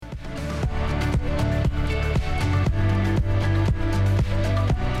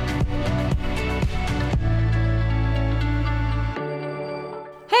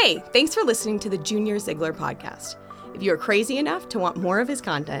Hey, thanks for listening to the Junior Ziegler podcast. If you are crazy enough to want more of his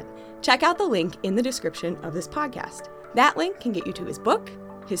content, check out the link in the description of this podcast. That link can get you to his book,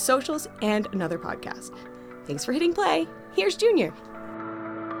 his socials, and another podcast. Thanks for hitting play. Here's Junior.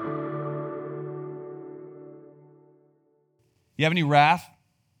 You have any wrath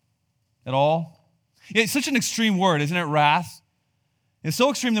at all? It's such an extreme word, isn't it, wrath? It's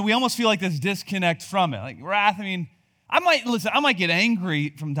so extreme that we almost feel like this disconnect from it. Like wrath, I might get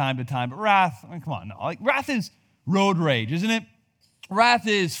angry from time to time, but wrath, come on, no. Like wrath is road rage, isn't it? Wrath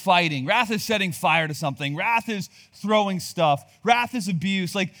is fighting. Wrath is setting fire to something. Wrath is throwing stuff. Wrath is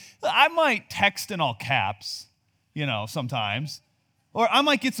abuse. Like I might text in all caps, sometimes. Or I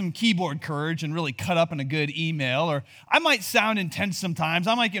might get some keyboard courage and really cut up in a good email. Or I might sound intense sometimes.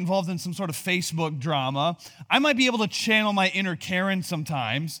 I might get involved in some sort of Facebook drama. I might be able to channel my inner Karen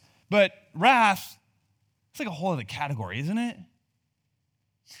sometimes. But wrath, it's like a whole other category, isn't it?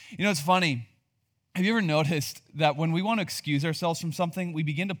 It's funny. Have you ever noticed that when we want to excuse ourselves from something, we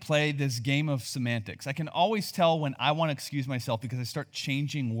begin to play this game of semantics? I can always tell when I want to excuse myself because I start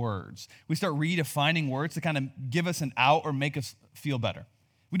changing words. We start redefining words to kind of give us an out or make us feel better.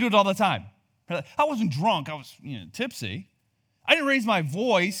 We do it all the time. I wasn't drunk. I was tipsy. I didn't raise my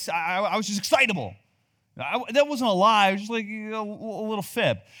voice. I was just excitable. That wasn't a lie. It was just like a little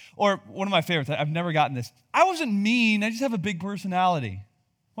fib. Or one of my favorites, I've never gotten this. I wasn't mean. I just have a big personality.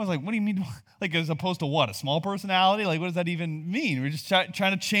 I was like, what do you mean? Like, as opposed to what? A small personality? Like, what does that even mean? We're just trying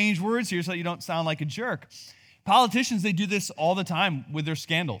to change words here so that you don't sound like a jerk. Politicians, they do this all the time with their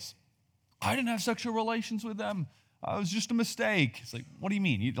scandals. I didn't have sexual relations with them. It was just a mistake. It's like, what do you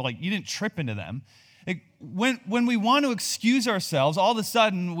mean? You didn't trip into them. Like, when we want to excuse ourselves, all of a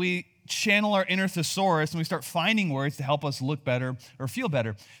sudden we channel our inner thesaurus and we start finding words to help us look better or feel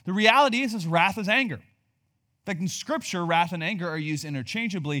better. The reality is wrath is anger. In fact, in Scripture, wrath and anger are used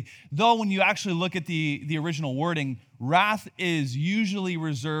interchangeably, though when you actually look at the original wording, wrath is usually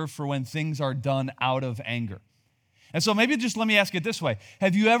reserved for when things are done out of anger. And so maybe just let me ask it this way.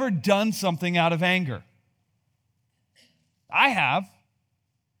 Have you ever done something out of anger? I have.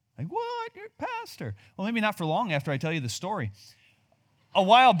 Like, what? You're a pastor. Well, maybe not for long after I tell you the story. A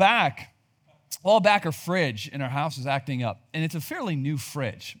while back, our fridge in our house was acting up, and it's a fairly new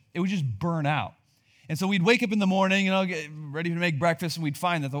fridge. It would just burn out. And so we'd wake up in the morning, get ready to make breakfast, and we'd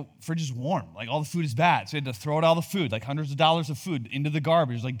find that the fridge is warm. Like all the food is bad. So we had to throw out all the food, like hundreds of dollars of food into the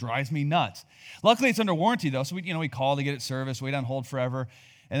garbage. Like drives me nuts. Luckily, it's under warranty though. So we call to get it serviced, wait on hold forever,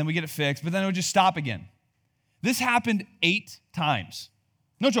 and then we get it fixed. But then it would just stop again. This happened 8 times.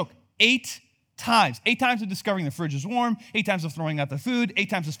 No joke, 8 times. 8 times of discovering the fridge is warm, 8 times of throwing out the food, 8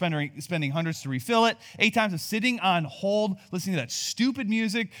 times of spending hundreds to refill it, 8 times of sitting on hold, listening to that stupid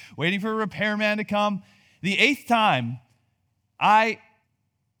music, waiting for a repairman to come. The 8th time, I'm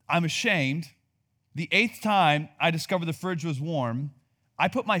ashamed. The 8th time I discovered the fridge was warm, I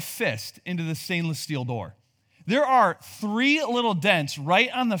put my fist into the stainless steel door. There are 3 little dents right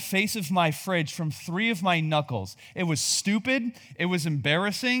on the face of my fridge from 3 of my knuckles. It was stupid, it was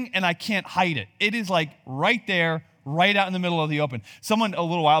embarrassing, and I can't hide it. It is like right there, right out in the middle of the open. A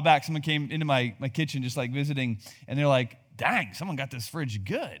little while back, someone came into my kitchen just like visiting, and they're like, dang, someone got this fridge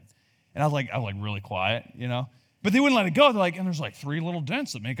good. And I was like really quiet, But they wouldn't let it go. They're like, and there's like 3 little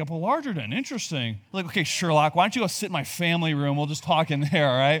dents that make up a larger dent. Interesting. Like, okay, Sherlock, why don't you go sit in my family room? We'll just talk in there,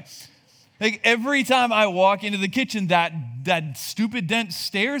 all right? Like every time I walk into the kitchen, that stupid dent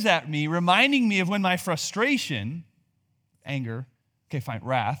stares at me, reminding me of when my frustration, anger,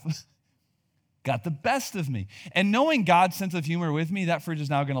 wrath, got the best of me. And knowing God's sense of humor with me, that fridge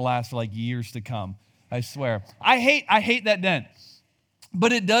is now going to last for like years to come. I swear. I hate that dent.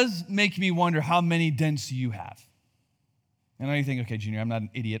 But it does make me wonder how many dents you have. And I know you think, okay, Junior, I'm not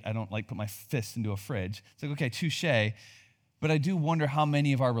an idiot. I don't put my fist into a fridge. It's like, okay, touche. But I do wonder how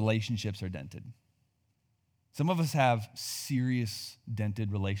many of our relationships are dented. Some of us have serious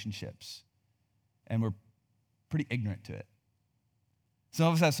dented relationships, and we're pretty ignorant to it. Some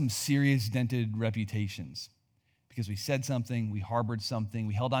of us have some serious dented reputations because we said something, we harbored something,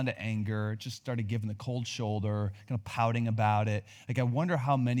 we held on to anger, just started giving the cold shoulder, kind of pouting about it. Like, I wonder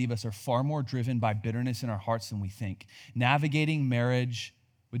how many of us are far more driven by bitterness in our hearts than we think. Navigating marriage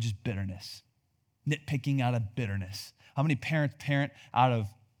with just bitterness, nitpicking out of bitterness. How many parents parent out of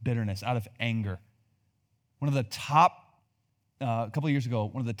bitterness, out of anger? A couple of years ago,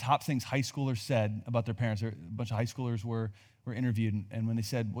 one of the top things high schoolers said about their parents, a bunch of high schoolers were interviewed, and when they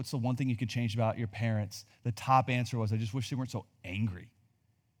said, what's the one thing you could change about your parents? The top answer was, I just wish they weren't so angry.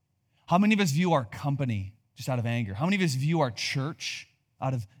 How many of us view our company just out of anger? How many of us view our church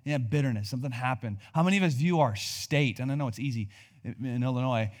out of bitterness? Something happened. How many of us view our state, and I know it's easy, in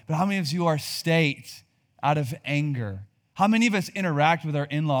Illinois, but how many of you are state out of anger? How many of us interact with our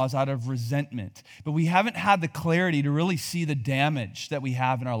in-laws out of resentment? But we haven't had the clarity to really see the damage that we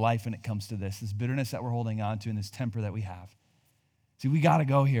have in our life when it comes to this bitterness that we're holding on to and this temper that we have. See, we got to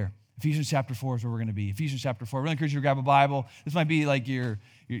go here. Ephesians chapter 4 is where we're going to be. Ephesians chapter 4. I really encourage you to grab a Bible. This might be like you're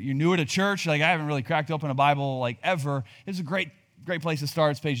newer to church. Like I haven't really cracked open a Bible like ever. It's a great place to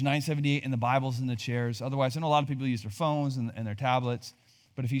start. It's page 978 in the Bibles in the chairs. Otherwise, I know a lot of people use their phones and their tablets,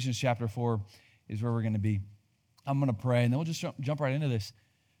 but Ephesians chapter 4 is where we're going to be. I'm going to pray, and then we'll just jump right into this.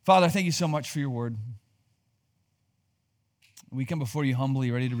 Father, thank you so much for your word. We come before you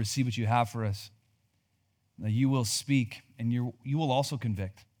humbly, ready to receive what you have for us. That you will speak, and you will also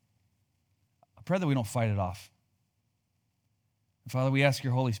convict. I pray that we don't fight it off. And Father, we ask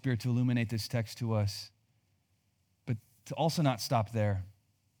your Holy Spirit to illuminate this text to us, but to also not stop there,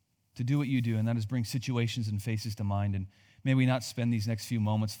 to do what you do, and that is bring situations and faces to mind. And may we not spend these next few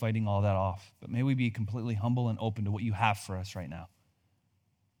moments fighting all that off, but may we be completely humble and open to what you have for us right now.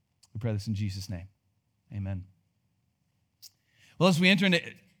 We pray this in Jesus' name. Amen. Well, as we enter into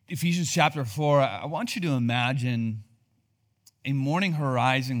Ephesians chapter 4, I want you to imagine a morning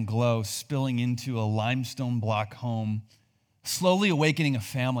horizon glow spilling into a limestone block home, slowly awakening a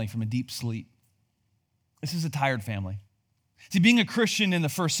family from a deep sleep. This is a tired family. See, being a Christian in the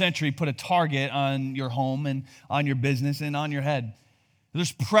first century put a target on your home and on your business and on your head.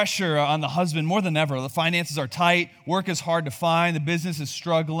 There's pressure on the husband more than ever. The finances are tight, work is hard to find, the business is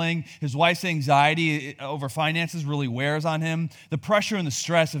struggling. His wife's anxiety over finances really wears on him. The pressure and the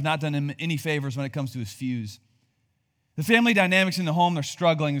stress have not done him any favors when it comes to his fuse. The family dynamics in the home, they're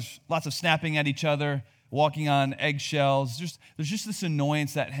struggling. There's lots of snapping at each other, walking on eggshells. There's just this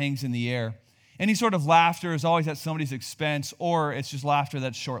annoyance that hangs in the air. Any sort of laughter is always at somebody's expense, or it's just laughter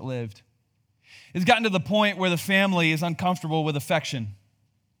that's short-lived. It's gotten to the point where the family is uncomfortable with affection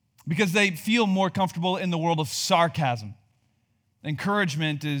because they feel more comfortable in the world of sarcasm.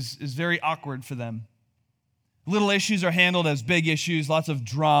 Encouragement is very awkward for them. Little issues are handled as big issues, lots of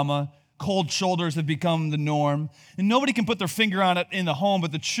drama. Cold shoulders have become the norm. And nobody can put their finger on it in the home,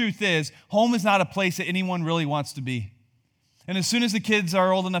 but the truth is, home is not a place that anyone really wants to be. And as soon as the kids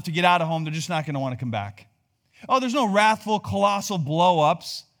are old enough to get out of home, they're just not going to want to come back. Oh, there's no wrathful, colossal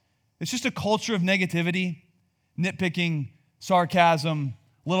blow-ups. It's just a culture of negativity, nitpicking, sarcasm,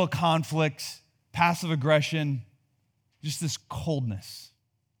 little conflicts, passive aggression, just this coldness.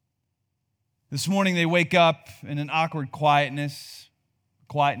 This morning they wake up in an awkward quietness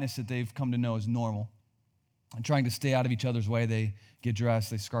that they've come to know as normal. And trying to stay out of each other's way, they get dressed,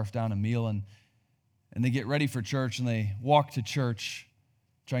 they scarf down a meal, and they get ready for church, and they walk to church,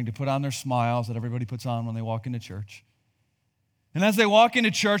 trying to put on their smiles that everybody puts on when they walk into church. And as they walk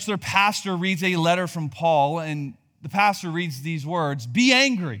into church, their pastor reads a letter from Paul, and the pastor reads these words, "Be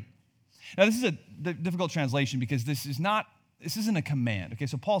angry." Now, this is a difficult translation because this isn't a command. Okay,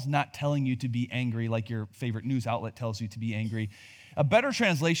 so Paul's not telling you to be angry like your favorite news outlet tells you to be angry. A better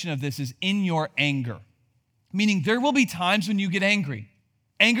translation of this is "in your anger," meaning there will be times when you get angry.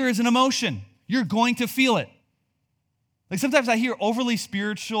 Anger is an emotion. You're going to feel it. Like sometimes I hear overly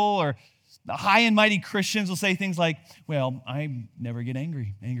spiritual or high and mighty Christians will say things like, "Well, I never get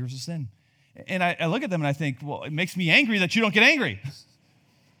angry. Anger is a sin." And I look at them and I think, well, it makes me angry that you don't get angry.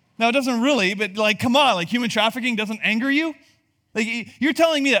 No, it doesn't really, but like, come on, like human trafficking doesn't anger you? Like you're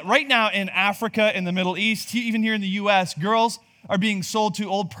telling me that right now in Africa, in the Middle East, even here in the U.S., girls are being sold to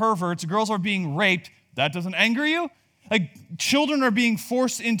old perverts, girls are being raped. That doesn't anger you? Like children are being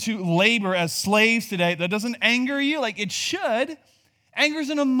forced into labor as slaves today. That doesn't anger you? Like it should. Anger is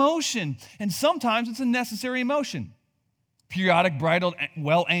an emotion, and sometimes it's a necessary emotion. Periodic, bridled,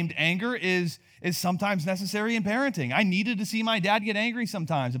 well-aimed anger is sometimes necessary in parenting. I needed to see my dad get angry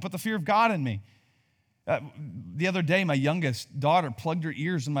sometimes and put the fear of God in me. The other day, my youngest daughter plugged her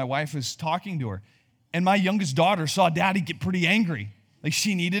ears and my wife was talking to her. And my youngest daughter saw daddy get pretty angry. Like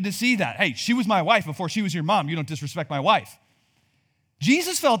she needed to see that. Hey, she was my wife before she was your mom. You don't disrespect my wife.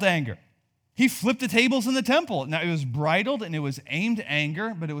 Jesus felt anger. He flipped the tables in the temple. Now, it was bridled and it was aimed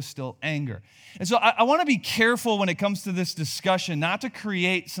anger, but it was still anger. And so I want to be careful when it comes to this discussion, not to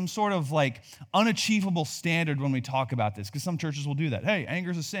create some sort of like unachievable standard when we talk about this, because some churches will do that. Hey,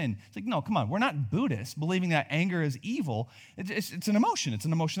 anger is a sin. It's like, no, come on. We're not Buddhists believing that anger is evil. It's an emotion. It's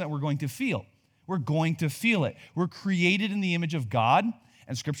an emotion that we're going to feel. We're going to feel it. We're created in the image of God,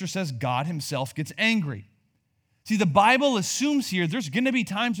 and Scripture says God himself gets angry. See, the Bible assumes here there's going to be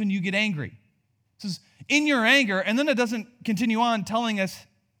times when you get angry. It says, in your anger, and then it doesn't continue on telling us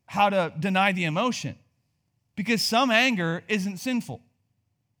how to deny the emotion, because some anger isn't sinful.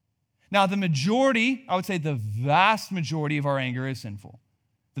 Now, I would say the vast majority of our anger is sinful.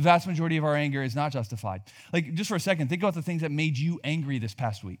 The vast majority of our anger is not justified. Like, just for a second, think about the things that made you angry this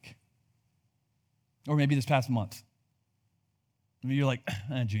past week. Or maybe this past month. Maybe you're like,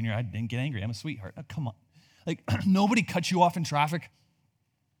 Junior, I didn't get angry. I'm a sweetheart. Oh, come on. Like, nobody cut you off in traffic.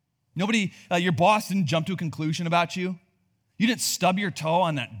 Nobody, your boss didn't jump to a conclusion about you. You didn't stub your toe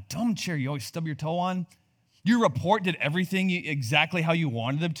on that dumb chair you always stub your toe on. Your report did everything exactly how you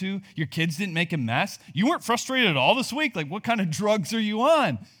wanted them to. Your kids didn't make a mess. You weren't frustrated at all this week. Like, what kind of drugs are you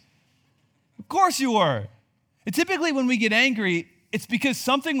on? Of course you were. And typically when we get angry, it's because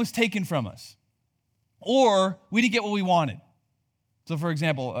something was taken from us or we didn't get what we wanted. So for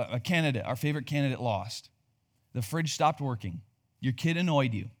example, a candidate, our favorite candidate lost. The fridge stopped working. Your kid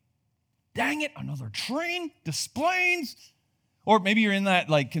annoyed you. Dang it, another train, displanes. Or maybe you're in that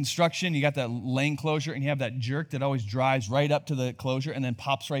like construction, you got that lane closure and you have that jerk that always drives right up to the closure and then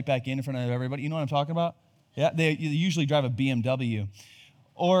pops right back in front of everybody. You know what I'm talking about? Yeah, they usually drive a BMW.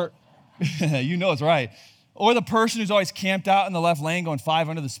 Or, you know it's right. Or the person who's always camped out in the left lane going 5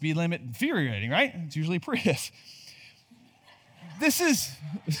 under the speed limit. Infuriating, right? It's usually Prius. This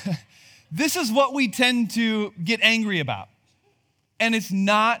is what we tend to get angry about. And it's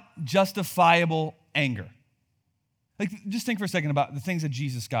not justifiable anger. Like, just think for a second about the things that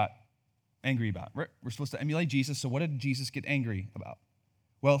Jesus got angry about. We're supposed to emulate Jesus, so what did Jesus get angry about?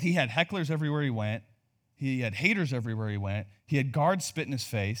 Well, he had hecklers everywhere he went. He had haters everywhere he went. He had guards spit in his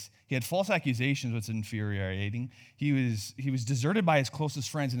face. He had false accusations, which is infuriating. He was deserted by his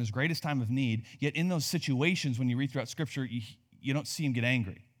closest friends in his greatest time of need, yet in those situations, when you read throughout Scripture, you don't see him get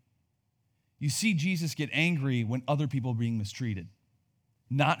angry. You see Jesus get angry when other people are being mistreated,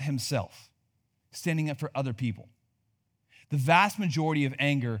 not himself, standing up for other people. The vast majority of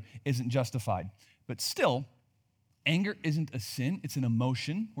anger isn't justified. But still, anger isn't a sin. It's an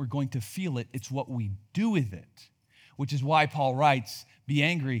emotion. We're going to feel it. It's what we do with it, which is why Paul writes, be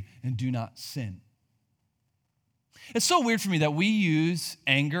angry and do not sin. It's so weird for me that we use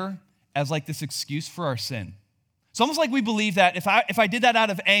anger as like this excuse for our sin. It's almost like we believe that if I did that out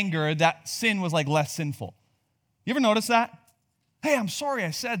of anger, that sin was like less sinful. You ever notice that? Hey, I'm sorry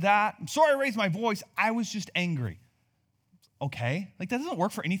I said that. I'm sorry I raised my voice. I was just angry. Okay, like that doesn't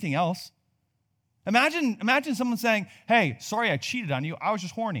work for anything else. Imagine someone saying, hey, sorry I cheated on you. I was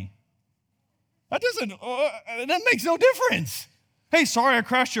just horny. That makes no difference. Hey, sorry I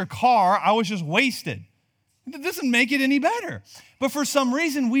crashed your car. I was just wasted. That doesn't make it any better. But for some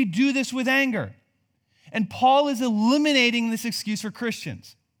reason, we do this with anger. And Paul is eliminating this excuse for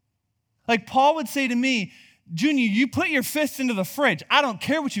Christians. Like Paul would say to me, Junior, you put your fist into the fridge. I don't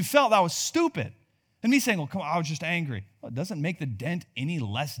care what you felt. That was stupid. And me saying, well, come on, I was just angry. Well, it doesn't make the dent any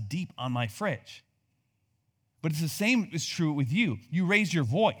less deep on my fridge. But it's the same is true with you. You raised your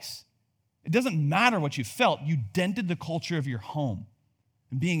voice. It doesn't matter what you felt. You dented the culture of your home.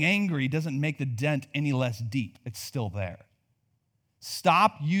 And being angry doesn't make the dent any less deep. It's still there.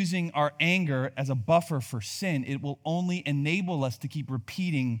 Stop using our anger as a buffer for sin. It will only enable us to keep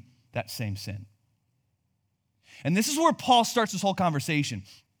repeating that same sin. And this is where Paul starts this whole conversation.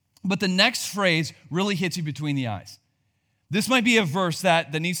 But the next phrase really hits you between the eyes. This might be a verse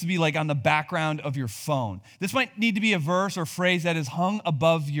that needs to be like on the background of your phone. This might need to be a verse or phrase that is hung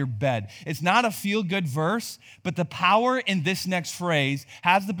above your bed. It's not a feel-good verse, but the power in this next phrase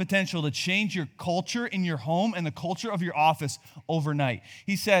has the potential to change your culture in your home and the culture of your office overnight.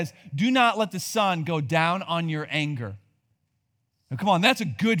 He says, do not let the sun go down on your anger. Now, come on, that's a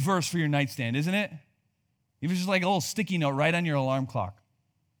good verse for your nightstand, isn't it? Even just like a little sticky note right on your alarm clock.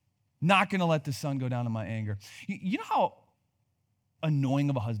 Not going to let the sun go down on my anger. You know how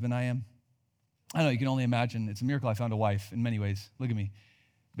annoying of a husband I am? I know, you can only imagine. It's a miracle I found a wife in many ways. Look at me.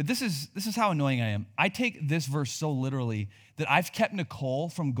 But this is how annoying I am. I take this verse so literally that I've kept Nicole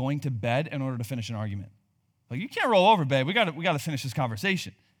from going to bed in order to finish an argument. Like, you can't roll over, babe. We got to finish this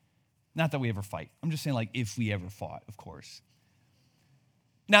conversation. Not that we ever fight. I'm just saying, like, if we ever fought, of course.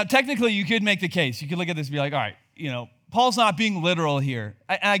 Now, technically, you could make the case. You could look at this and be like, all right, Paul's not being literal here.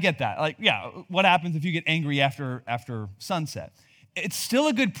 I get that. Like, yeah, what happens if you get angry after sunset? It's still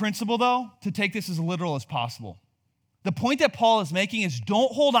a good principle, though, to take this as literal as possible. The point that Paul is making is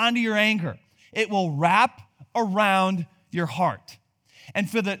don't hold on to your anger. It will wrap around your heart. And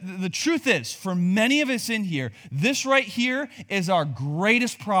for the truth is, for many of us in here, this right here is our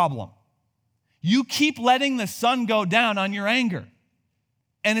greatest problem. You keep letting the sun go down on your anger.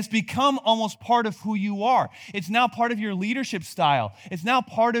 And it's become almost part of who you are. It's now part of your leadership style. It's now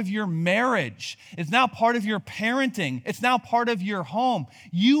part of your marriage. It's now part of your parenting. It's now part of your home.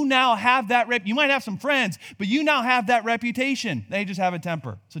 You now have that you might have some friends, but you now have that reputation. They just have a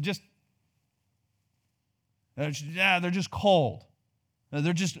temper. So just They're just cold.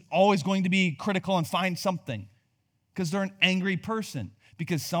 They're just always going to be critical and find something because they're an angry person.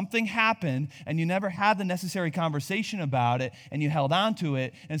 Because something happened and you never had the necessary conversation about it and you held on to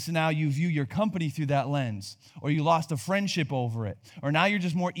it, and so now you view your company through that lens, or you lost a friendship over it, or now you're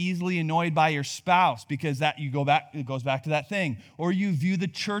just more easily annoyed by your spouse because it goes back to that thing, or you view the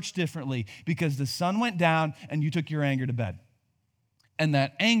church differently because the sun went down and you took your anger to bed. And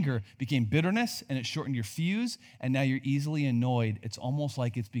that anger became bitterness and it shortened your fuse, and now you're easily annoyed. It's almost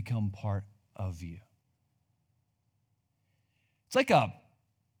like it's become part of you. It's like a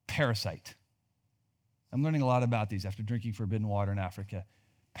parasite. I'm learning a lot about these after drinking forbidden water in Africa.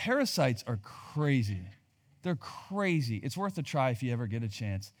 Parasites are crazy. They're crazy. It's worth a try if you ever get a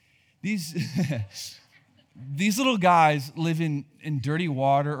chance. These little guys live in dirty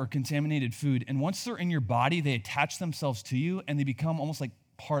water or contaminated food, and once they're in your body, they attach themselves to you and they become almost like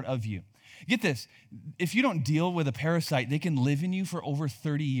part of you. Get this, if you don't deal with a parasite, they can live in you for over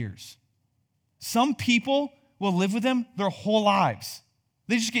 30 years. Some people will live with them their whole lives.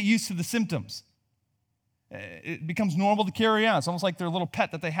 They just get used to the symptoms. It becomes normal to carry on. It's almost like their little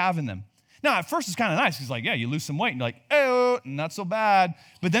pet that they have in them. Now, at first, it's kind of nice. It's like, yeah, you lose some weight, and you're like, oh, not so bad.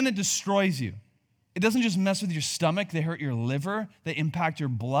 But then it destroys you. It doesn't just mess with your stomach. They hurt your liver. They impact your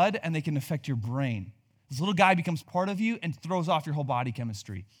blood, and they can affect your brain. This little guy becomes part of you and throws off your whole body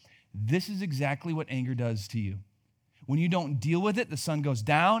chemistry. This is exactly what anger does to you. When you don't deal with it, the sun goes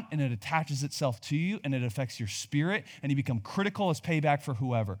down and it attaches itself to you and it affects your spirit, and you become critical as payback for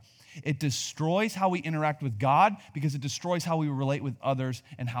whoever. It destroys how we interact with God because it destroys how we relate with others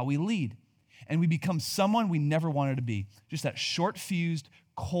and how we lead. And we become someone we never wanted to be. Just that short-fused,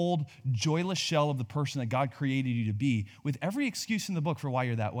 cold, joyless shell of the person that God created you to be, with every excuse in the book for why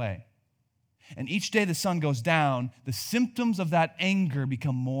you're that way. And each day the sun goes down, the symptoms of that anger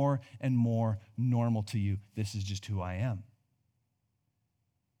become more and more normal to you. This is just who I am.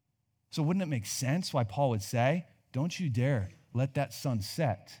 So wouldn't it make sense why Paul would say, don't you dare let that sun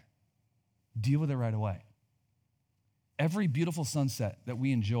set. Deal with it right away. Every beautiful sunset that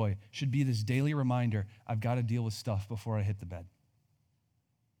we enjoy should be this daily reminder, I've got to deal with stuff before I hit the bed.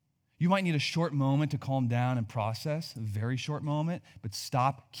 You might need a short moment to calm down and process, a very short moment, but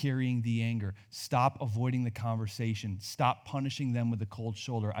stop carrying the anger. Stop avoiding the conversation. Stop punishing them with a cold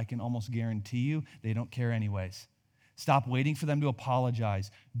shoulder. I can almost guarantee you they don't care anyways. Stop waiting for them to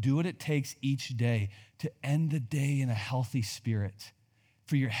apologize. Do what it takes each day to end the day in a healthy spirit.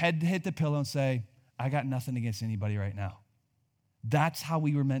 For your head to hit the pillow and say, I got nothing against anybody right now. That's how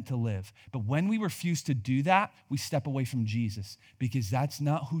we were meant to live. But when we refuse to do that, we step away from Jesus because that's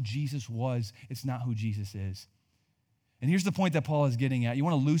not who Jesus was. It's not who Jesus is. And here's the point that Paul is getting at. You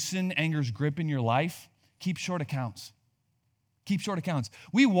want to loosen anger's grip in your life? Keep short accounts. Keep short accounts.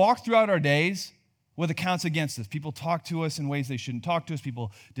 We walk throughout our days with accounts against us. People talk to us in ways they shouldn't talk to us.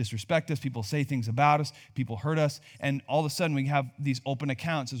 People disrespect us. People say things about us. People hurt us. And all of a sudden, we have these open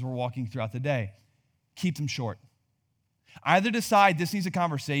accounts as we're walking throughout the day. Keep them short. Either decide this needs a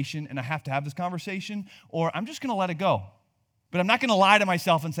conversation and I have to have this conversation, or I'm just going to let it go. But I'm not going to lie to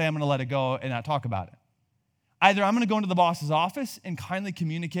myself and say I'm going to let it go and not talk about it. Either I'm going to go into the boss's office and kindly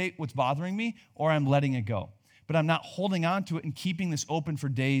communicate what's bothering me, or I'm letting it go. But I'm not holding on to it and keeping this open for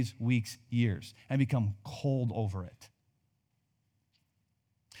days, weeks, years, and become cold over it.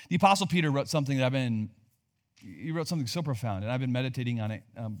 The Apostle Peter wrote something he wrote something so profound, and I've been meditating on it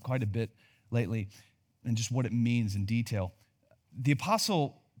quite a bit lately, and just what it means in detail. The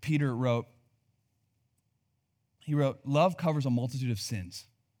Apostle Peter wrote, love covers a multitude of sins.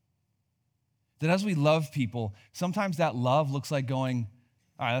 That as we love people, sometimes that love looks like going,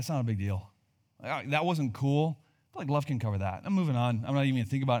 all right, that's not a big deal. That wasn't cool. I feel like love can cover that. I'm moving on. I'm not even going to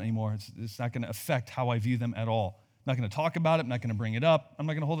think about it anymore. It's not going to affect how I view them at all. I'm not going to talk about it. I'm not going to bring it up. I'm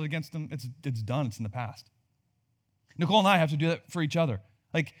not going to hold it against them. It's done. It's in the past. Nicole and I have to do that for each other.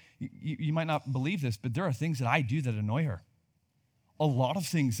 Like, you might not believe this, but there are things that I do that annoy her. A lot of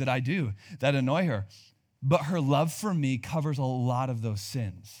things that I do that annoy her. But her love for me covers a lot of those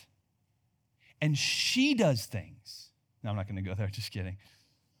sins. And she does things. No, I'm not going to go there. Just kidding.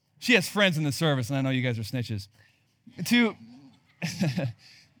 She has friends in the service, and I know you guys are snitches. To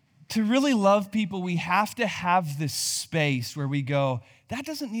really love people, we have to have this space where we go, that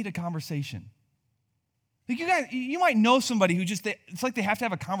doesn't need a conversation. Like you might know somebody who it's like they have to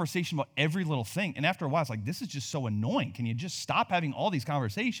have a conversation about every little thing. And after a while, it's like, this is just so annoying. Can you just stop having all these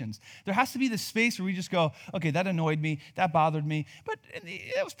conversations? There has to be this space where we just go, okay, that annoyed me, that bothered me, but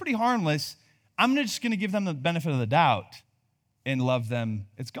it was pretty harmless. I'm just going to give them the benefit of the doubt and love them.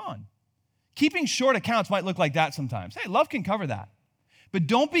 It's gone. Keeping short accounts might look like that sometimes. Hey, love can cover that. But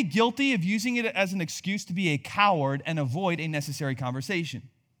don't be guilty of using it as an excuse to be a coward and avoid a necessary conversation.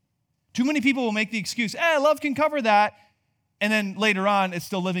 Too many people will make the excuse, love can cover that, and then later on, it's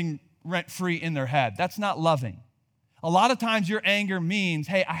still living rent-free in their head. That's not loving. A lot of times your anger means,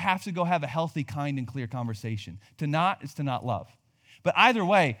 hey, I have to go have a healthy, kind, and clear conversation. To not is to not love. But either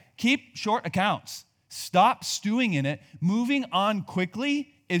way, keep short accounts. Stop stewing in it. Moving on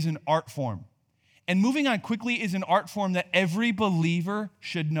quickly is an art form. And moving on quickly is an art form that every believer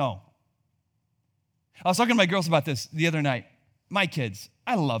should know. I was talking to my girls about this the other night. My kids,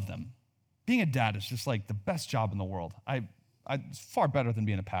 I love them. Being a dad is just like the best job in the world. It's far better than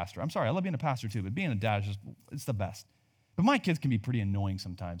being a pastor. I'm sorry, I love being a pastor too, but being a dad it's the best. But my kids can be pretty annoying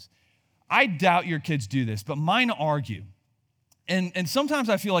sometimes. I doubt your kids do this, but mine argue. And sometimes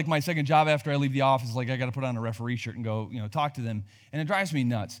I feel like my second job after I leave the office is like I got to put on a referee shirt and go, talk to them, and it drives me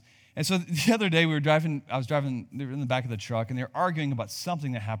nuts. And so the other day I was driving, they were in the back of the truck, and they were arguing about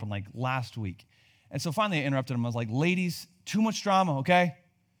something that happened like last week. And so finally I interrupted them. I was like, ladies, too much drama, okay?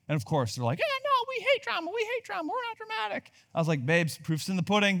 And of course, they're like, no, we hate drama, we're not dramatic. I was like, babes, proof's in the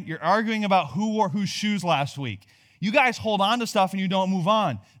pudding. You're arguing about who wore whose shoes last week. You guys hold on to stuff and you don't move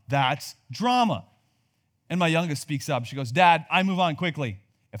on. That's drama. And my youngest speaks up. She goes, Dad, I move on quickly.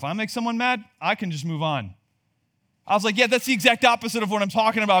 If I make someone mad, I can just move on. I was like, yeah, that's the exact opposite of what I'm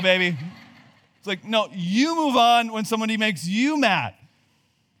talking about, baby. It's like, no, you move on when somebody makes you mad.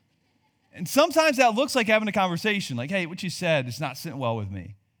 And sometimes that looks like having a conversation, like, hey, what you said is not sitting well with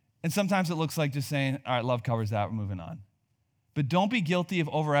me. And sometimes it looks like just saying, all right, love covers that, we're moving on. But don't be guilty of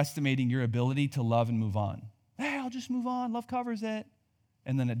overestimating your ability to love and move on. Hey, I'll just move on, love covers it.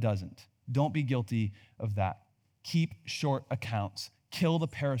 And then it doesn't. Don't be guilty of that. Keep short accounts. Kill the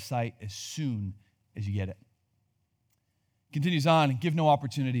parasite as soon as you get it. Continues on, give no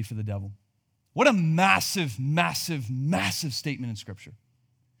opportunity for the devil. What a massive, massive, massive statement in Scripture.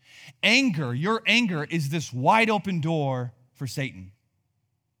 Anger, your anger is this wide open door for Satan.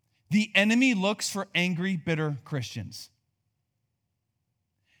 The enemy looks for angry, bitter Christians.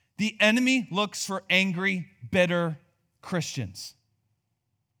 The enemy looks for angry, bitter Christians.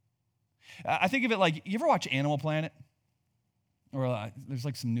 I think of it like, you ever watch Animal Planet? Or there's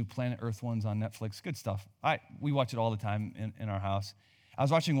like some new Planet Earth ones on Netflix. Good stuff. We watch it all the time in our house. I was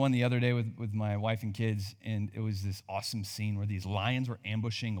watching one the other day with my wife and kids, and it was this awesome scene where these lions were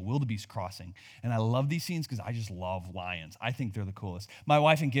ambushing a wildebeest crossing. And I love these scenes because I just love lions. I think they're the coolest. My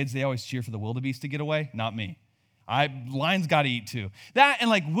wife and kids, they always cheer for the wildebeest to get away, not me. Lions got to eat too. That and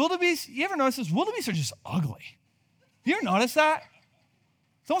like wildebeest, you ever notice this? Wildebeest are just ugly. You ever notice that?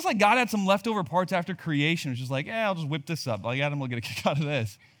 It's almost like God had some leftover parts after creation. It's just like, I'll just whip this up. Like Adam will get a kick out of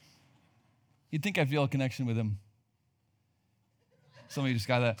this. You'd think I'd feel a connection with him. Somebody just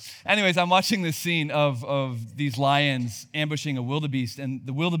got that. Anyways, I'm watching this scene of these lions ambushing a wildebeest, and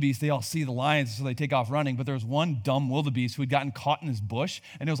the wildebeest, they all see the lions, so they take off running, but there was one dumb wildebeest who had gotten caught in his bush,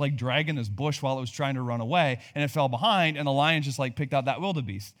 and it was like dragging his bush while it was trying to run away, and it fell behind, and the lions just like picked out that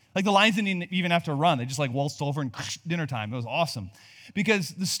wildebeest. Like the lions didn't even have to run. They just like waltzed over and dinner time. It was awesome. Because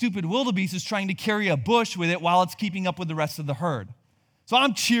the stupid wildebeest is trying to carry a bush with it while it's keeping up with the rest of the herd. So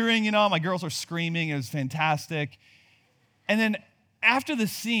I'm cheering, my girls are screaming. It was fantastic. And then after the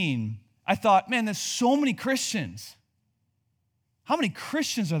scene, I thought, man, there's so many Christians. How many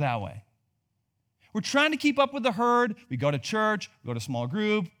Christians are that way? We're trying to keep up with the herd. We go to church, we go to small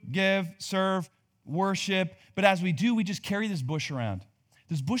group, give, serve, worship. But as we do, we just carry this bush around,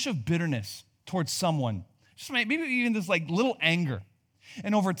 this bush of bitterness towards someone. Just maybe even this like little anger.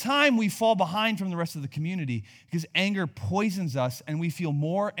 And over time, we fall behind from the rest of the community because anger poisons us and we feel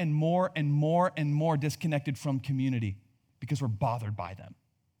more and more and more and more disconnected from community because we're bothered by them.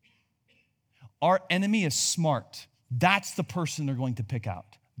 Our enemy is smart. That's the person they're going to pick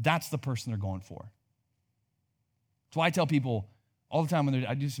out. That's the person they're going for. That's why I tell people all the time when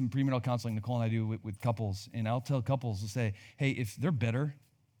I do some premarital counseling, Nicole and I do with couples, and I'll tell couples to say, hey, if they're bitter,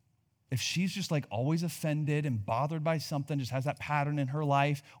 if she's just like always offended and bothered by something, just has that pattern in her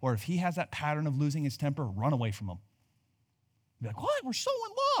life, or if he has that pattern of losing his temper, run away from him. Be like, what? We're so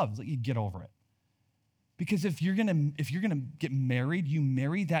in love. It's like, you get over it. Because if you're gonna get married, you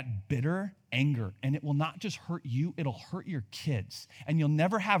marry that bitter anger, and it will not just hurt you, it'll hurt your kids. And you'll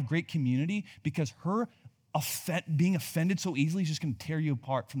never have great community because her being offended so easily is just going to tear you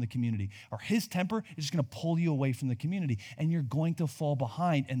apart from the community. Or his temper is just going to pull you away from the community. And you're going to fall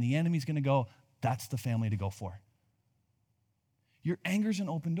behind. And the enemy's going to go, that's the family to go for. Your anger's an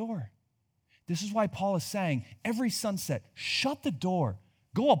open door. This is why Paul is saying, every sunset, shut the door.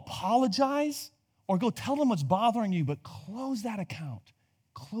 Go apologize or go tell them what's bothering you, but close that account.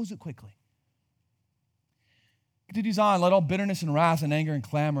 Close it quickly. Continues on, let all bitterness and wrath and anger and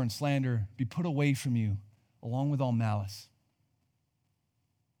clamor and slander be put away from you, along with all malice.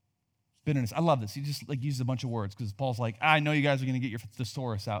 Bitterness. I love this. He just uses a bunch of words because Paul's like, I know you guys are going to get your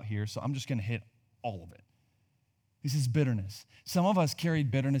thesaurus out here, so I'm just going to hit all of it. He says bitterness. Some of us carried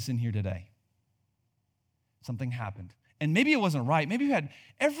bitterness in here today. Something happened. And maybe it wasn't right. Maybe you had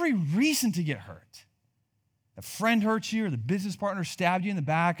every reason to get hurt. A friend hurt you, or the business partner stabbed you in the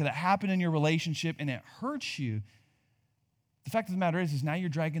back, or that happened in your relationship and it hurts you. The fact of the matter is now you're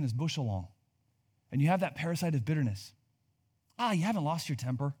dragging this bush along and you have that parasite of bitterness. You haven't lost your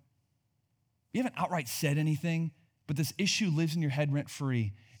temper. You haven't outright said anything, but this issue lives in your head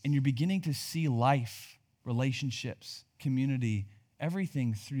rent-free, and you're beginning to see life, relationships, community,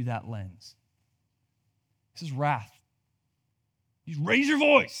 everything through that lens. This is wrath. You raise your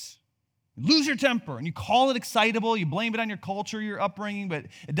voice, you lose your temper, and you call it excitable, you blame it on your culture, your upbringing, but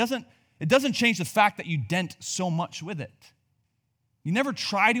it doesn't change the fact that you dent so much with it. You never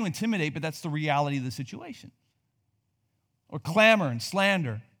try to intimidate, but that's the reality of the situation. Or clamor and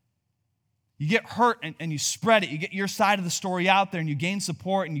slander. You get hurt and you spread it. You get your side of the story out there and you gain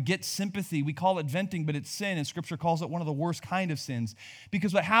support and you get sympathy. We call it venting, but it's sin, and Scripture calls it one of the worst kind of sins.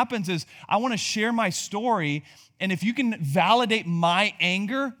 Because what happens is I want to share my story, and if you can validate my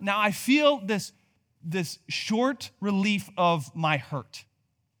anger, now I feel this short relief of my hurt.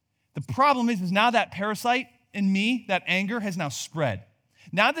 The problem is now that parasite in me, that anger, has now spread.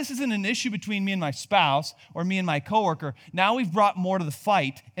 Now this isn't an issue between me and my spouse or me and my coworker. Now we've brought more to the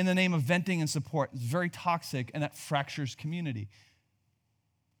fight in the name of venting and support. It's very toxic, and that fractures community.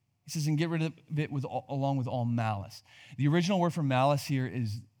 He says, and get rid of it along with all malice. The original word for malice here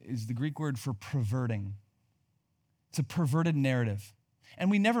is the Greek word for perverting. It's a perverted narrative.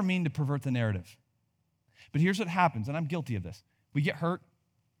 And we never mean to pervert the narrative. But here's what happens, and I'm guilty of this. We get hurt.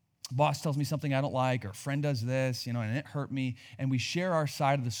 Boss tells me something I don't like, or a friend does this, and it hurt me, and we share our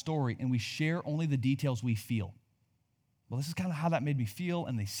side of the story, and we share only the details we feel. Well, this is kind of how that made me feel,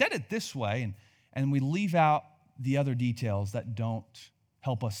 and they said it this way, and we leave out the other details that don't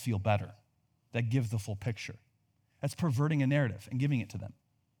help us feel better, that give the full picture. That's perverting a narrative and giving it to them.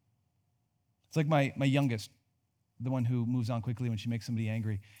 It's like my youngest, the one who moves on quickly when she makes somebody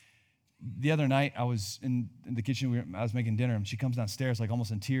angry. The other night, I was in the kitchen, I was making dinner, and she comes downstairs like almost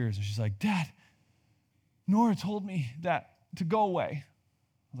in tears, and she's like, Dad, Nora told me that to go away.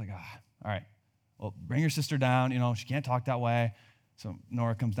 I was like, all right, well, bring your sister down, she can't talk that way. So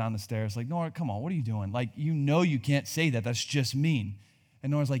Nora comes down the stairs, like, Nora, come on, what are you doing? Like, you can't say that, that's just mean.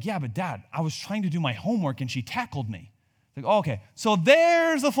 And Nora's like, yeah, but Dad, I was trying to do my homework, and she tackled me. Like, oh, okay, so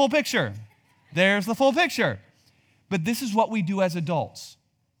there's the full picture. There's the full picture. But this is what we do as adults.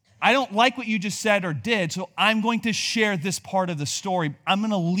 I don't like what you just said or did, so I'm going to share this part of the story. I'm going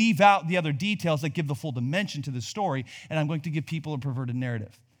to leave out the other details that give the full dimension to the story, and I'm going to give people a perverted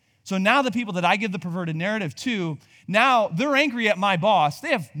narrative. So now the people that I give the perverted narrative to, now they're angry at my boss. They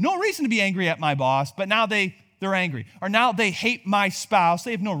have no reason to be angry at my boss, but now they're angry. Or now they hate my spouse.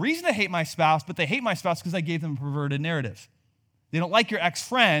 They have no reason to hate my spouse, but they hate my spouse because I gave them a perverted narrative. They don't like your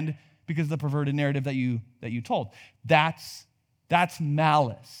ex-friend because of the perverted narrative that you told. That's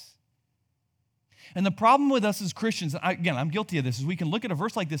malice. And the problem with us as Christians, again, I'm guilty of this, is we can look at a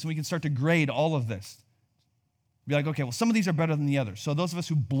verse like this and we can start to grade all of this. Be like, okay, well, some of these are better than the others. So those of us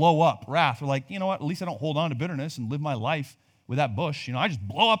who blow up wrath, we're like, you know what, at least I don't hold on to bitterness and live my life with that bush. I just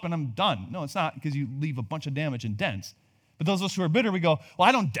blow up and I'm done. No, it's not, because you leave a bunch of damage and dents. But those of us who are bitter, we go, well,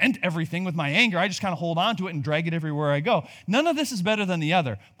 I don't dent everything with my anger. I just kind of hold on to it and drag it everywhere I go. None of this is better than the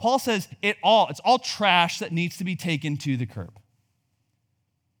other. Paul says it's all trash that needs to be taken to the curb.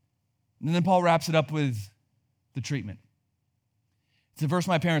 And then Paul wraps it up with the treatment. It's a verse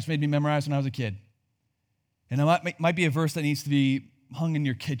my parents made me memorize when I was a kid. And it might be a verse that needs to be hung in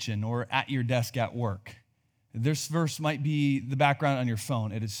your kitchen or at your desk at work. This verse might be the background on your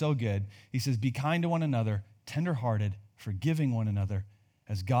phone. It is so good. He says, be kind to one another, tenderhearted, forgiving one another,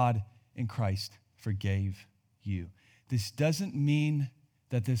 as God in Christ forgave you. This doesn't mean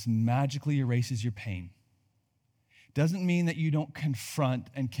that this magically erases your pain. Doesn't mean that you don't confront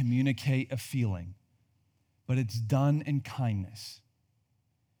and communicate a feeling, but it's done in kindness.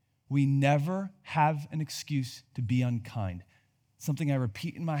 We never have an excuse to be unkind. Something I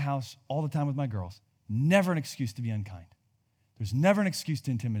repeat in my house all the time with my girls. Never an excuse to be unkind. There's never an excuse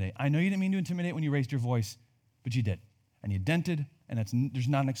to intimidate. I know you didn't mean to intimidate when you raised your voice, but you did. And you dented, and there's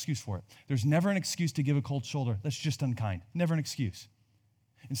not an excuse for it. There's never an excuse to give a cold shoulder. That's just unkind. Never an excuse.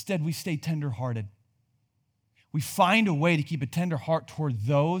 Instead, we stay tender-hearted. We find a way to keep a tender heart toward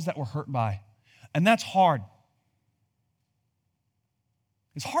those that we're hurt by. And that's hard.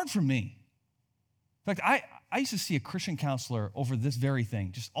 It's hard for me. In fact, I used to see a Christian counselor over this very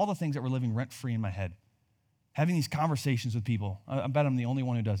thing, just all the things that were living rent-free in my head, having these conversations with people. I bet I'm the only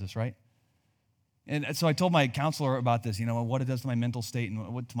one who does this, right? And so I told my counselor about this, what it does to my mental state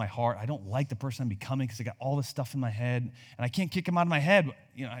and what to my heart. I don't like the person I'm becoming because I got all this stuff in my head, and I can't kick him out of my head.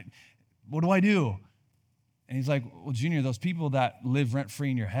 What do I do? And he's like, well, Junior, those people that live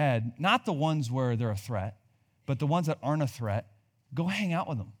rent-free in your head, not the ones where they're a threat, but the ones that aren't a threat, go hang out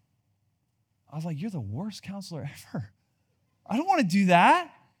with them. I was like, you're the worst counselor ever. I don't want to do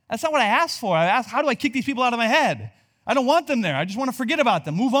that. That's not what I asked for. I asked, how do I kick these people out of my head? I don't want them there. I just want to forget about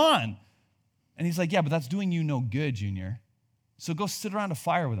them, move on. And he's like, yeah, but that's doing you no good, Junior. So go sit around a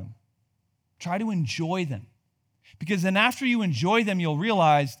fire with them. Try to enjoy them. Because then after you enjoy them, you'll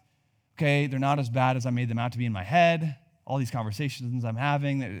realize, okay, they're not as bad as I made them out to be in my head. All these conversations I'm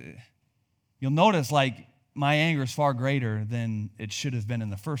having, you'll notice like my anger is far greater than it should have been in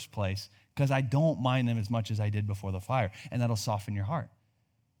the first place because I don't mind them as much as I did before the fire, and that'll soften your heart.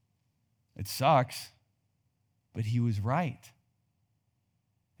 It sucks, but he was right.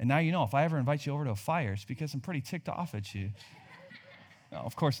 And now you know, if I ever invite you over to a fire, it's because I'm pretty ticked off at you. No,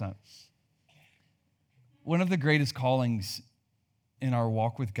 of course not. One of the greatest callings in our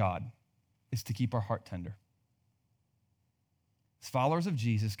walk with God is to keep our heart tender. As followers of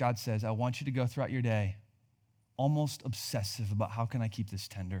Jesus, God says, I want you to go throughout your day almost obsessive about how can I keep this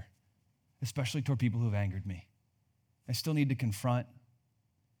tender, especially toward people who have angered me. I still need to confront,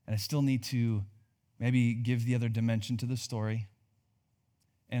 and I still need to maybe give the other dimension to the story,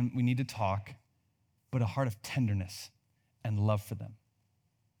 and we need to talk, but a heart of tenderness and love for them.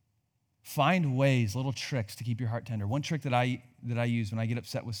 Find ways, little tricks to keep your heart tender. One trick that I use when I get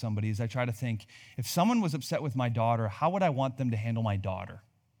upset with somebody is I try to think, if someone was upset with my daughter, how would I want them to handle my daughter?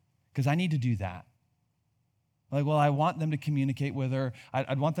 Because I need to do that. Like, well, I want them to communicate with her.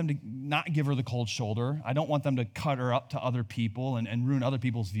 I'd want them to not give her the cold shoulder. I don't want them to cut her up to other people and ruin other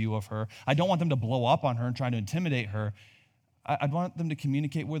people's view of her. I don't want them to blow up on her and try to intimidate her. I'd want them to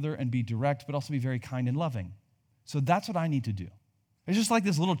communicate with her and be direct, but also be very kind and loving. So that's what I need to do. It's just like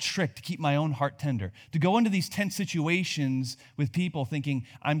this little trick to keep my own heart tender, to go into these tense situations with people thinking,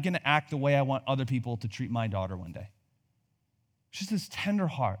 I'm going to act the way I want other people to treat my daughter one day. It's just this tender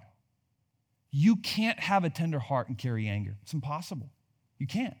heart. You can't have a tender heart and carry anger. It's impossible. You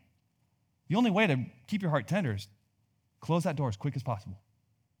can't. The only way to keep your heart tender is close that door as quick as possible.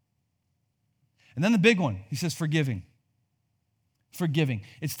 And then the big one, he says forgiving. Forgiving.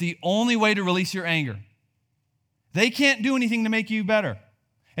 It's the only way to release your anger. They can't do anything to make you better.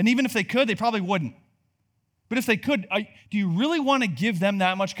 And even if they could, they probably wouldn't. But if they could, do you really want to give them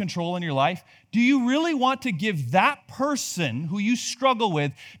that much control in your life? Do you really want to give that person who you struggle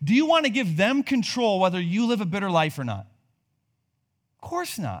with, do you want to give them control whether you live a bitter life or not? Of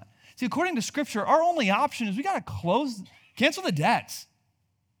course not. See, according to Scripture, our only option is we got to cancel the debts.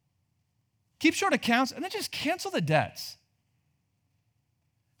 Keep short accounts and then just cancel the debts.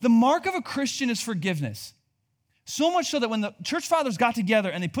 The mark of a Christian is forgiveness. So much so that when the church fathers got together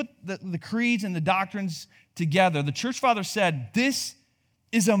and they put the creeds and the doctrines together, the church fathers said, this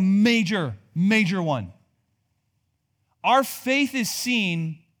is a major, major one. Our faith is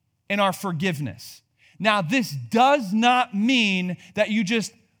seen in our forgiveness. Now, this does not mean that you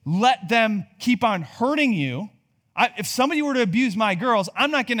just let them keep on hurting you. If somebody were to abuse my girls,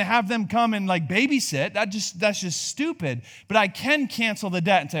 I'm not going to have them come and babysit. That's just stupid. But I can cancel the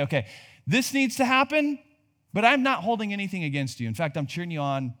debt and say, okay, this needs to happen, but I'm not holding anything against you. In fact, I'm cheering you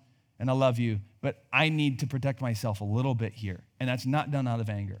on and I love you, but I need to protect myself a little bit here. And that's not done out of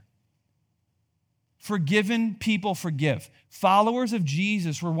anger. Forgiven people forgive. Followers of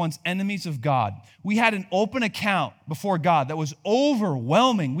Jesus were once enemies of God. We had an open account before God that was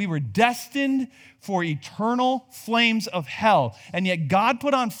overwhelming. We were destined for eternal flames of hell. And yet God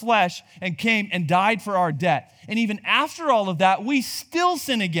put on flesh and came and died for our debt. And even after all of that, we still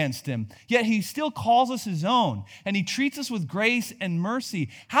sin against him. Yet he still calls us his own. And he treats us with grace and mercy.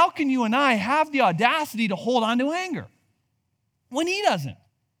 How can you and I have the audacity to hold on to anger when he doesn't?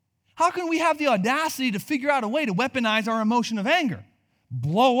 How can we have the audacity to figure out a way to weaponize our emotion of anger?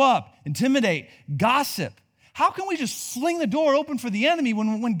 Blow up, intimidate, gossip. How can we just fling the door open for the enemy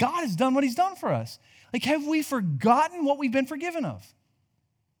when God has done what he's done for us? Have we forgotten what we've been forgiven of?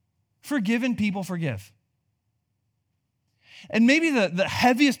 Forgiven people forgive. And maybe the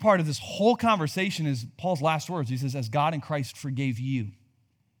heaviest part of this whole conversation is Paul's last words. He says, as God in Christ forgave you.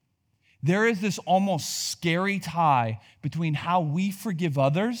 There is this almost scary tie between how we forgive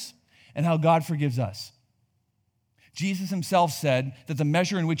others and how God forgives us. Jesus himself said that the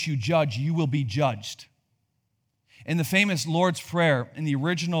measure in which you judge, you will be judged. In the famous Lord's Prayer, in the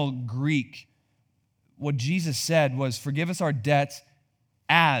original Greek, what Jesus said was, forgive us our debts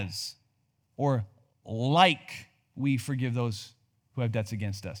as, or like we forgive those who have debts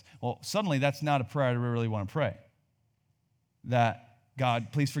against us. Well, suddenly that's not a prayer I really want to pray. That,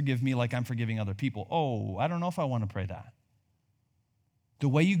 God, please forgive me like I'm forgiving other people. Oh, I don't know if I want to pray that. The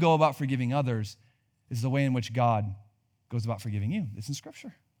way you go about forgiving others is the way in which God goes about forgiving you. It's in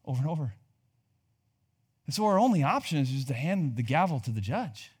Scripture over and over. And so our only option is just to hand the gavel to the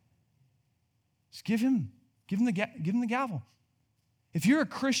judge. Just give him the gavel. If you're a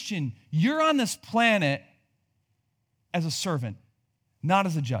Christian, you're on this planet as a servant, not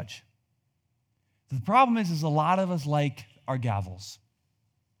as a judge. The problem is a lot of us like our gavels.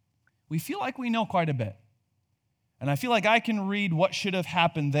 We feel like we know quite a bit. And I feel like I can read what should have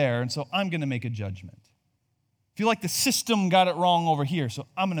happened there, and so I'm going to make a judgment. I feel like the system got it wrong over here, so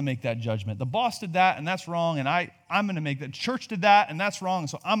I'm going to make that judgment. The boss did that, and that's wrong, and I'm going to make that. Church did that, and that's wrong,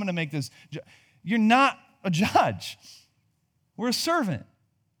 so I'm going to make this. You're not a judge. We're a servant.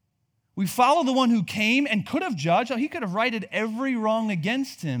 We follow the one who came and could have judged. He could have righted every wrong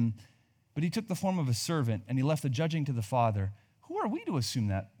against him, but he took the form of a servant, and he left the judging to the Father. Who are we to assume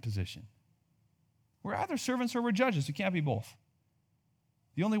that position? We're either servants or we're judges. We can't be both.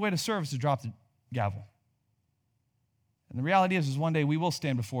 The only way to serve is to drop the gavel. And the reality is one day we will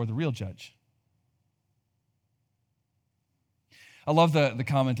stand before the real judge. I love the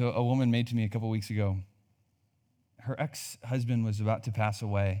comment a woman made to me a couple weeks ago. Her ex-husband was about to pass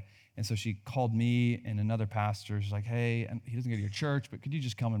away, and so she called me and another pastor. She's like, hey, he doesn't go to your church, but could you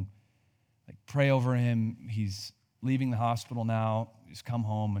just come and pray over him? He's leaving the hospital now. He's come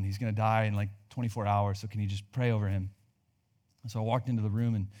home, and he's going to die in 24 hours, so can you just pray over him? And so I walked into the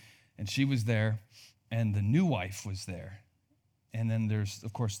room, and she was there, and the new wife was there. And then there's,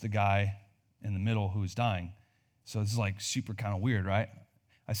 of course, the guy in the middle who's dying. So this is super kind of weird, right?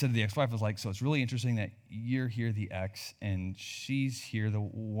 I said to the ex-wife, I was like, so it's really interesting that you're here, the ex, and she's here, the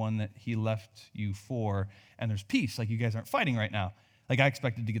one that he left you for, and there's peace. You guys aren't fighting right now. I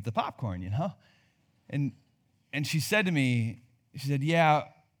expected to get the popcorn, And she said to me, she said, yeah,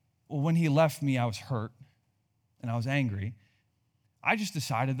 well, when he left me, I was hurt, and I was angry. I just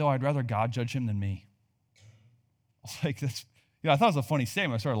decided, though, I'd rather God judge him than me. I was like, that's, I thought it was a funny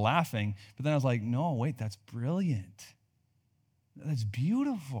statement. I started laughing, but then I was like, no, wait, that's brilliant. That's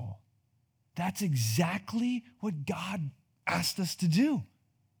beautiful. That's exactly what God asked us to do.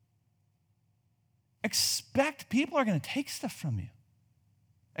 Expect people are going to take stuff from you.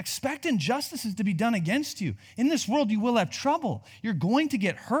 Expect injustices to be done against you. In this world, you will have trouble. You're going to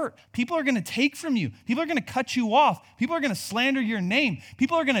get hurt. People are going to take from you. People are going to cut you off. People are going to slander your name.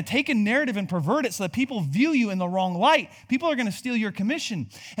 People are going to take a narrative and pervert it so that people view you in the wrong light. People are going to steal your commission.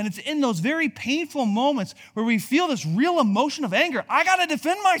 And it's in those very painful moments where we feel this real emotion of anger. I got to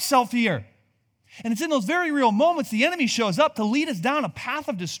defend myself here. And it's in those very real moments the enemy shows up to lead us down a path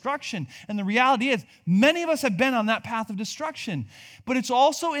of destruction. And the reality is, many of us have been on that path of destruction. But it's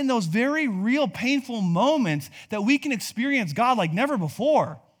also in those very real painful moments that we can experience God like never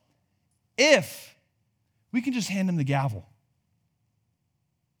before, if we can just hand him the gavel.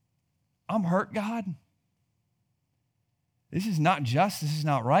 I'm hurt, God. This is not just. This is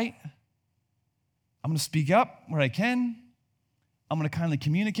not right. I'm going to speak up where I can. I'm going to kindly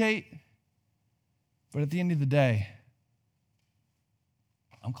communicate. But at the end of the day,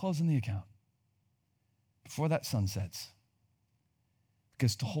 I'm closing the account before that sun sets.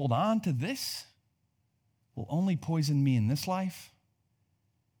 Because to hold on to this will only poison me in this life,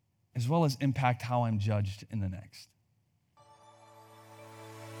 as well as impact how I'm judged in the next.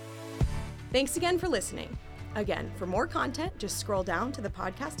 Thanks again for listening. Again, for more content, just scroll down to the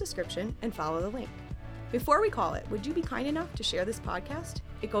podcast description and follow the link. Before we call it, would you be kind enough to share this podcast?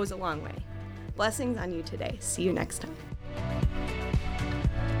 It goes a long way. Blessings on you today. See you next time.